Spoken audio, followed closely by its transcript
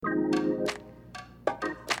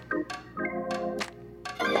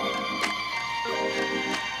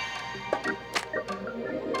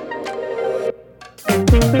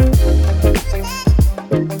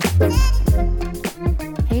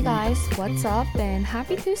What's up and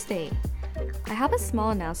happy Tuesday! I have a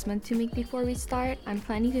small announcement to make before we start. I'm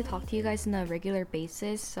planning to talk to you guys on a regular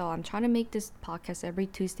basis, so I'm trying to make this podcast every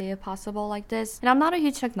Tuesday if possible like this. And I'm not a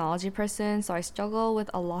huge technology person, so I struggle with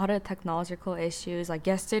a lot of technological issues. Like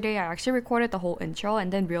yesterday, I actually recorded the whole intro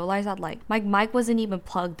and then realized that my mic wasn't even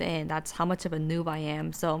plugged in. That's how much of a noob I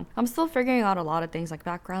am. So I'm still figuring out a lot of things like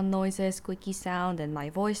background noises, squeaky sound, and my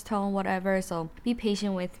voice tone, whatever. So be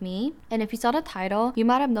patient with me. And if you saw the title, you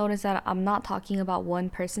might have noticed that I'm not talking about one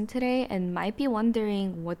person today and might be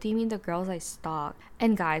wondering, what do you mean the girls I stalk?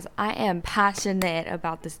 And guys, I am passionate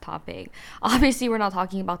about this topic. Obviously, we're not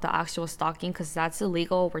talking about the actual stalking because that's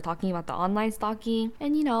illegal. We're talking about the online stalking.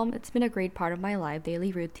 And it's been a great part of my life,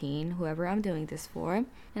 daily routine, whoever I'm doing this for.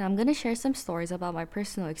 And I'm gonna share some stories about my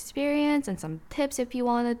personal experience and some tips if you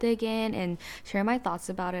want to dig in and share my thoughts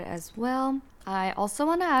about it as well. I also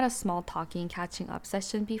want to add a small talking catching up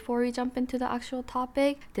session before we jump into the actual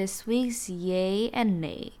topic. This week's yay and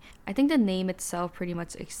nay. I think the name itself pretty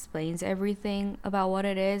much explains everything about what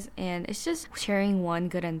it is, and it's just sharing one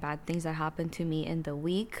good and bad things that happened to me in the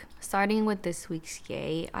week. Starting with this week's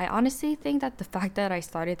yay, I honestly think that the fact that I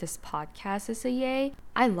started this podcast is a yay.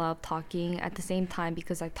 I love talking at the same time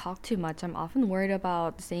because I talk too much. I'm often worried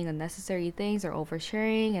about saying unnecessary things or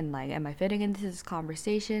oversharing and am I fitting into this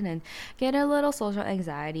conversation and get a little social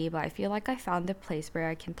anxiety, but I feel like I found a place where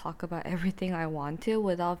I can talk about everything I want to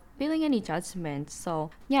without feeling any judgment.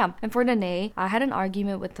 So yeah, and for the nay, I had an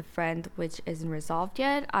argument with a friend which isn't resolved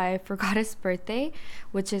yet. I forgot his birthday,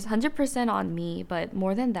 which is 100% on me, but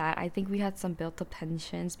more than that, I think we had some built-up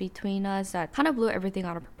tensions between us that kind of blew everything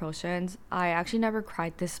out of proportions. I actually never cried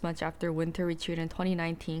this much after winter retreat in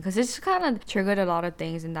 2019 because it just kind of triggered a lot of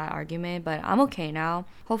things in that argument, but I'm okay now.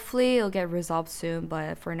 Hopefully it'll get resolved soon,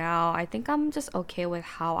 but for now I think I'm just okay with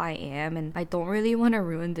how I am and I don't really want to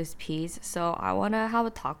ruin this peace, so I want to have a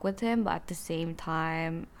talk with him, but at the same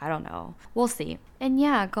time, I don't know, we'll see. And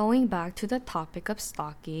yeah, going back to the topic of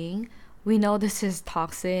stalking, we know this is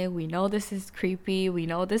toxic, we know this is creepy, we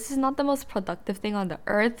know this is not the most productive thing on the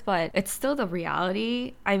earth, but it's still the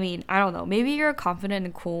reality. I mean, I don't know, maybe you're a confident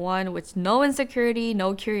and cool one with no insecurity,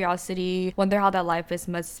 no curiosity, wonder how that life is,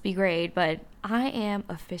 must be great, but I am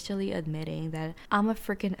officially admitting that I'm a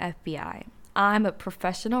freaking FBI. I'm a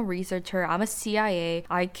professional researcher. I'm a CIA.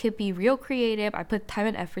 I could be real creative. I put time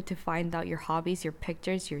and effort to find out your hobbies, your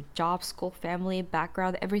pictures, your job, school, family,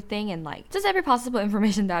 background, everything, and just every possible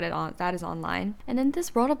information that is online. And in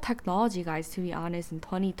this world of technology, guys, to be honest, in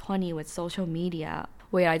 2020 with social media.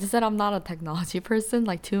 Wait, I just said I'm not a technology person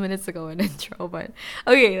 2 minutes ago in intro, but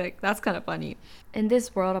okay, that's kind of funny. In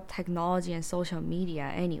this world of technology and social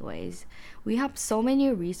media anyways, we have so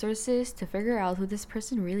many resources to figure out who this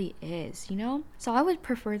person really is, So I would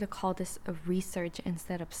prefer to call this a research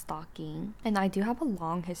instead of stalking. And I do have a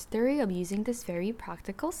long history of using this very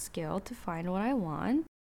practical skill to find what I want.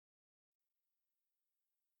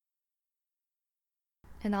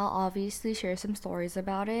 And I'll obviously share some stories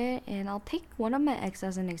about it. And I'll take one of my ex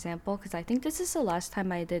as an example because I think this is the last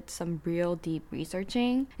time I did some real deep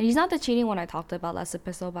researching. And he's not the cheating one I talked about last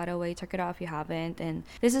episode, by the way. Check it out if you haven't. And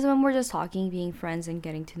this is when we're just talking, being friends, and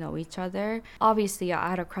getting to know each other. Obviously,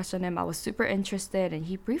 I had a crush on him. I was super interested. And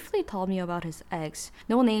he briefly told me about his ex.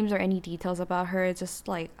 No names or any details about her. Just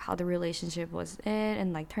how the relationship was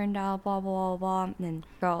and turned out, blah, blah, blah. And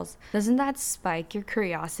girls, doesn't that spike your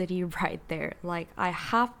curiosity right there?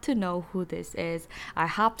 I have to know who this is. I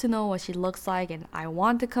have to know what she looks like, and I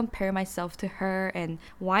want to compare myself to her, and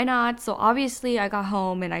why not? So obviously I got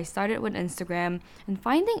home and I started with Instagram, and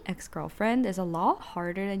finding ex-girlfriend is a lot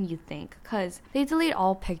harder than you think because they delete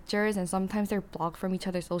all pictures and sometimes they're blocked from each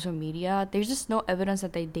other's social media. There's just no evidence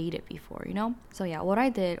that they dated before, So yeah, what I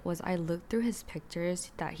did was I looked through his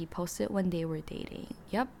pictures that he posted when they were dating.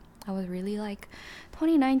 Yep, I was really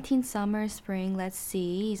 2019 summer, spring, let's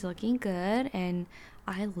see, he's looking good. And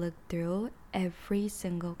I looked through every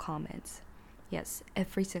single comment. Yes,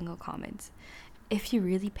 every single comment. If you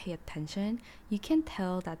really pay attention, you can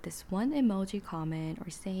tell that this one emoji comment or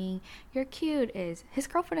saying you're cute is his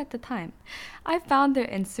girlfriend at the time. I found their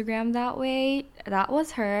Instagram that way. That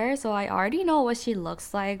was her, so I already know what she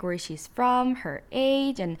looks like, where she's from, her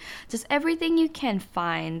age, and just everything you can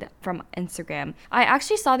find from Instagram. I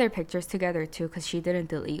actually saw their pictures together too because she didn't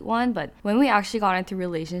delete one, but when we actually got into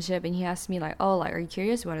relationship and he asked me are you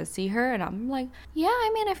curious, you want to see her? And I'm yeah,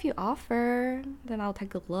 I mean, if you offer, then I'll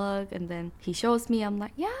take a look. And then he shows tells me, I'm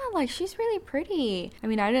like, yeah, like she's really pretty. I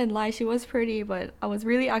mean, I didn't lie, she was pretty, but I was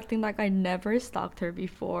really acting like I never stalked her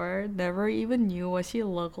before, never even knew what she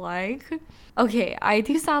looked like. Okay, I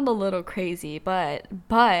do sound a little crazy, but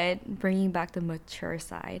bringing back the mature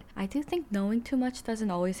side, I do think knowing too much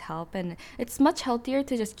doesn't always help, and it's much healthier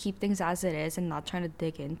to just keep things as it is and not trying to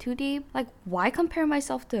dig in too deep. Like, why compare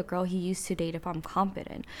myself to a girl he used to date if I'm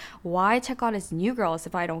confident? Why check out his new girls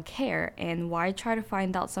if I don't care? And why try to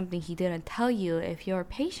find out something he didn't tell you if you're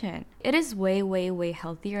patient? It is way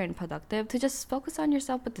healthier and productive to just focus on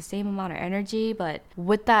yourself with the same amount of energy. But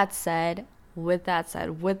with that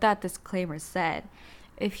disclaimer said,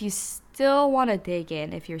 if you still want to dig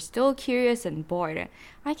in, if you're still curious and bored,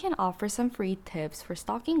 I can offer some free tips for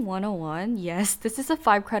Stalking 101. Yes, this is a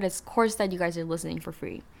 5 credits course that you guys are listening for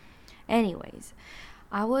free. Anyways,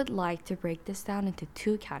 I would like to break this down into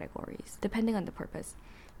 2 categories, depending on the purpose.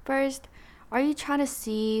 First, are you trying to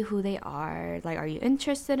see who they are? Like, are you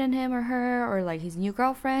interested in him or her, or like his new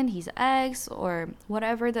girlfriend, his ex, or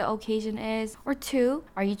whatever the occasion is? Or 2,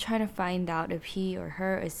 are you trying to find out if he or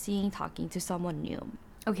her is talking to someone new?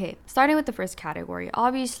 Okay, starting with the first category.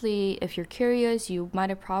 Obviously, if you're curious, you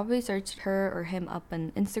might have probably searched her or him up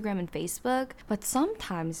on Instagram and Facebook. But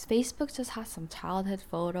sometimes Facebook just has some childhood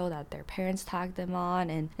photo that their parents tagged them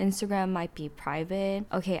on, and Instagram might be private.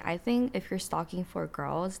 Okay, I think if you're stalking for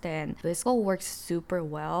girls, then Visco works super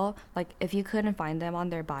well. Like, if you couldn't find them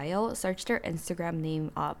on their bio, search their Instagram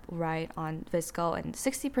name up right on Visco, and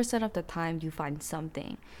 60% of the time you find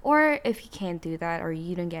something. Or if you can't do that or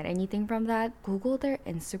you don't get anything from that, Google their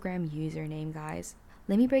Instagram username, guys.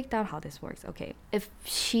 Let me break down how this works. Okay, if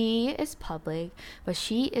she is public but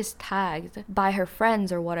she is tagged by her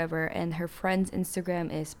friends or whatever, and her friend's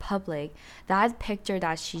Instagram is public, that picture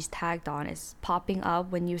that she's tagged on is popping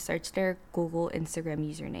up when you search their Google Instagram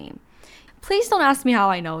username. Please don't ask me how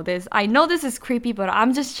I know this. I know this is creepy, but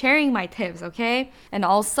I'm just sharing my tips, okay? And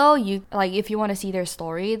also, you like, if you want to see their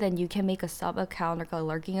story, then you can make a sub account, like a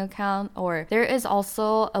lurking account. Or there is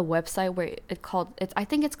also a website where I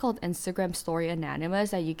think it's called Instagram Story Anonymous,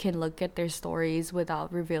 that you can look at their stories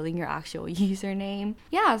without revealing your actual username.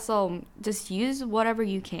 Yeah, so just use whatever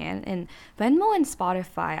you can. And Venmo and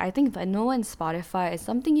Spotify, I think Venmo and Spotify is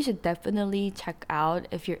something you should definitely check out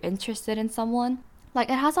if you're interested in someone. Like,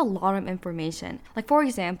 it has a lot of information. Like, for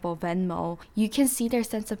example, Venmo, you can see their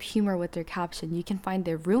sense of humor with their caption. You can find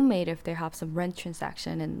their roommate if they have some rent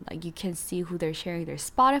transaction, and like you can see who they're sharing their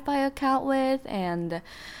Spotify account with, and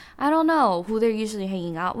I don't know, who they're usually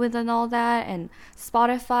hanging out with and all that. And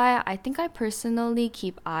Spotify, I think I personally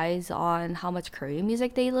keep eyes on how much Korean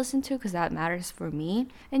music they listen to, because that matters for me.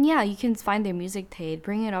 And yeah, you can find their music tape,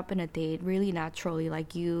 bring it up in a date really naturally,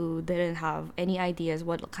 like you didn't have any ideas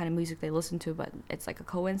what kind of music they listen to, but it's like a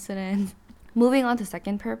coincidence. Moving on to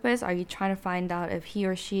second purpose, are you trying to find out if he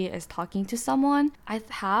or she is talking to someone? I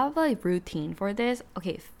have a routine for this.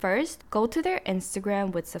 Okay, first, go to their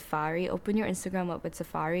Instagram with Safari. Open your Instagram up with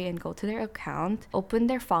Safari and go to their account. Open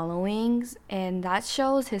their followings, and that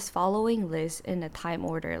shows his following list in a time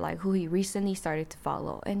order, like who he recently started to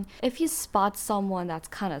follow. And if you spot someone that's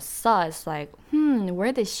kind of sus, like,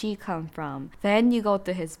 where did she come from? Then you go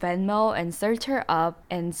to his Venmo and search her up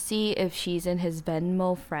and see if she's in his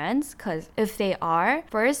Venmo friends, because if they are,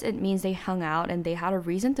 first, it means they hung out and they had a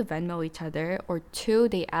reason to Venmo each other, or 2,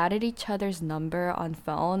 they added each other's number on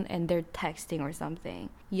phone and they're texting or something.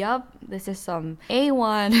 Yup, this is some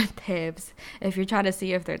A1 tips if you're trying to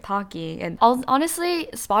see if they're talking. And honestly,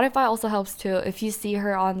 Spotify also helps too. If you see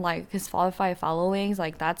her on like his Spotify followings,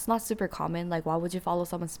 like that's not super common. Like, why would you follow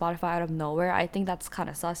someone's Spotify out of nowhere? I think that's kind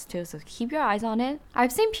of sus too, so keep your eyes on it.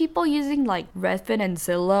 I've seen people using like Redfin and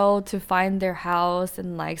Zillow to find their house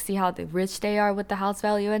and like see how rich they are with the house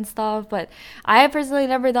value and stuff, but I have personally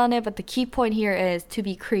never done it. But the key point here is to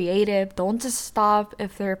be creative. Don't just stop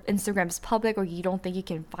if their Instagram's public or you don't think you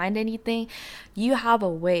can find anything. You have a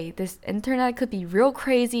way. This internet could be real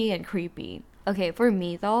crazy and creepy. Okay, for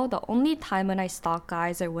me though, the only time when I stalk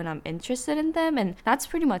guys are when I'm interested in them, and that's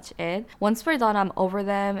pretty much it. Once we're done, I'm over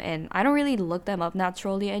them and I don't really look them up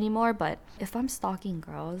naturally anymore. But if I'm stalking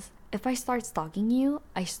girls, if I start stalking you,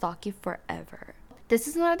 I stalk you forever. This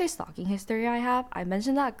is another stalking history I have. I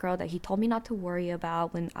mentioned that girl that he told me not to worry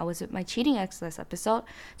about when I was with my cheating ex last episode.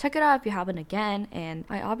 Check it out if you haven't again. And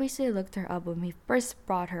I obviously looked her up when we first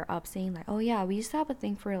brought her up, saying like, oh yeah, we used to have a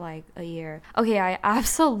thing for like a year. Okay, I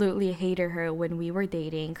absolutely hated her when we were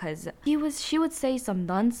dating, because she would say some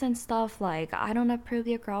nonsense stuff like, I don't approve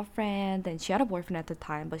your girlfriend. And she had a boyfriend at the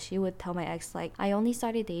time, but she would tell my ex like, I only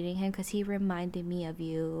started dating him because he reminded me of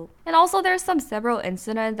you. And also there's several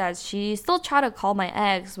incidents that she still tried to call my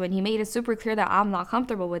ex when he made it super clear that I'm not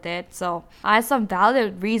comfortable with it. So I had some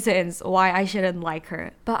valid reasons why I shouldn't like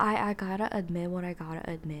her. But I gotta admit what I gotta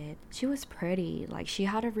admit. She was pretty. Like, she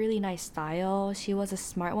had a really nice style. She was a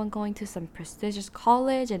smart one going to some prestigious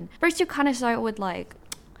college. And first you kind of start with like,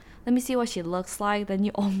 let me see what she looks like, then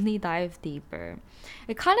you only dive deeper.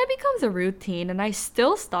 It kind of becomes a routine, and I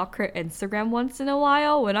still stalk her Instagram once in a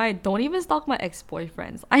while when I don't even stalk my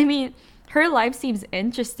ex-boyfriends. I mean, her life seems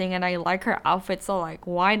interesting and I like her outfit, so like,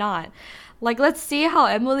 why not? Like, let's see how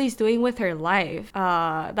Emily's doing with her life.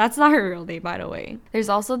 That's not her real name, by the way. There's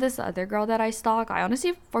also this other girl that I stalk. I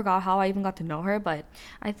honestly forgot how I even got to know her, but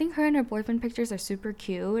I think her and her boyfriend pictures are super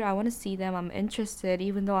cute. I want to see them. I'm interested,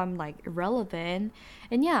 even though I'm like irrelevant.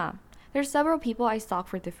 And yeah, there's several people I stalk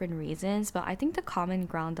for different reasons, but I think the common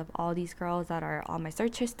ground of all these girls that are on my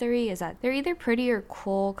search history is that they're either pretty or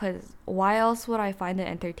cool, because why else would I find it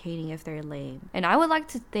entertaining if they're lame? And I would like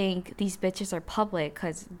to think these bitches are public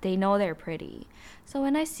because they know they're pretty. So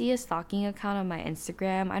when I see a stalking account on my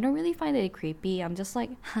Instagram, I don't really find it creepy. I'm just like,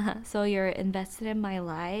 so you're invested in my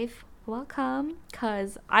life? Welcome,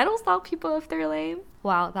 because I don't stalk people if they're lame.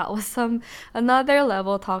 Wow, that was another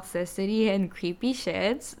level toxicity and creepy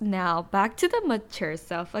shits. Now back to the mature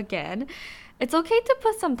stuff again. It's okay to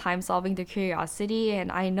put some time solving the curiosity,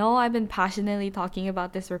 and I know I've been passionately talking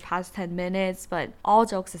about this for past 10 minutes, but all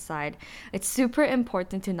jokes aside, it's super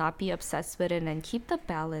important to not be obsessed with it and keep the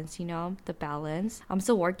balance, the balance. I'm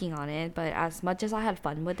still working on it, but as much as I had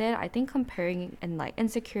fun with it, I think comparing and like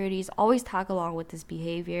insecurities always tag along with this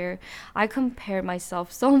behavior. I compared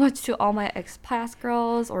myself so much to all my ex-past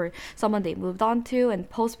girls or someone they moved on to, and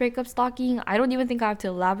post-breakup stalking, I don't even think I have to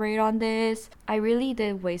elaborate on this. I really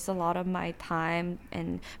did waste a lot of my time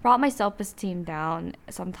and brought my self-esteem down.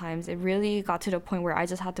 Sometimes it really got to the point where I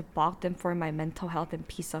just had to block them for my mental health and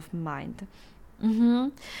peace of mind.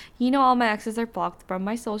 All my exes are blocked from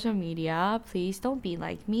my social media. Please don't be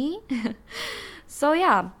like me. So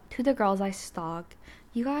yeah, to the girls I stalk,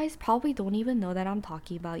 you guys probably don't even know that I'm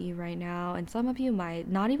talking about you right now, and some of you might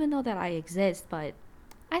not even know that I exist, but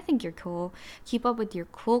I think you're cool. Keep up with your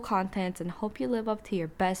cool content and hope you live up to your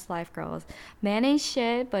best life, girls. Man ain't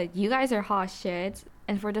shit, but you guys are hot shits.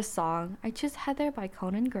 And for the song, I choose Heather by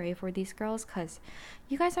Conan Gray for these girls because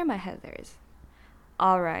you guys are my Heathers.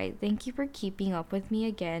 Alright, thank you for keeping up with me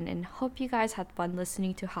again, and hope you guys had fun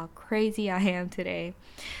listening to how crazy I am today.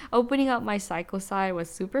 Opening up my psycho side was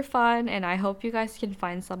super fun, and I hope you guys can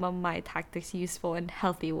find some of my tactics useful in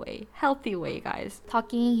healthy way, guys.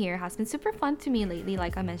 Talking here has been super fun to me lately,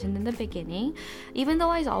 like I mentioned in the beginning, even though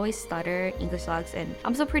I always stutter, English sucks, and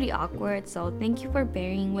I'm still pretty awkward, so thank you for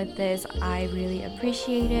bearing with this. I really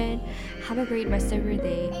appreciate it. Have a great rest of your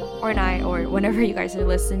day, or night, or whenever you guys are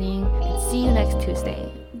listening, and see you next Tuesday.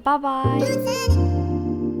 Bye bye.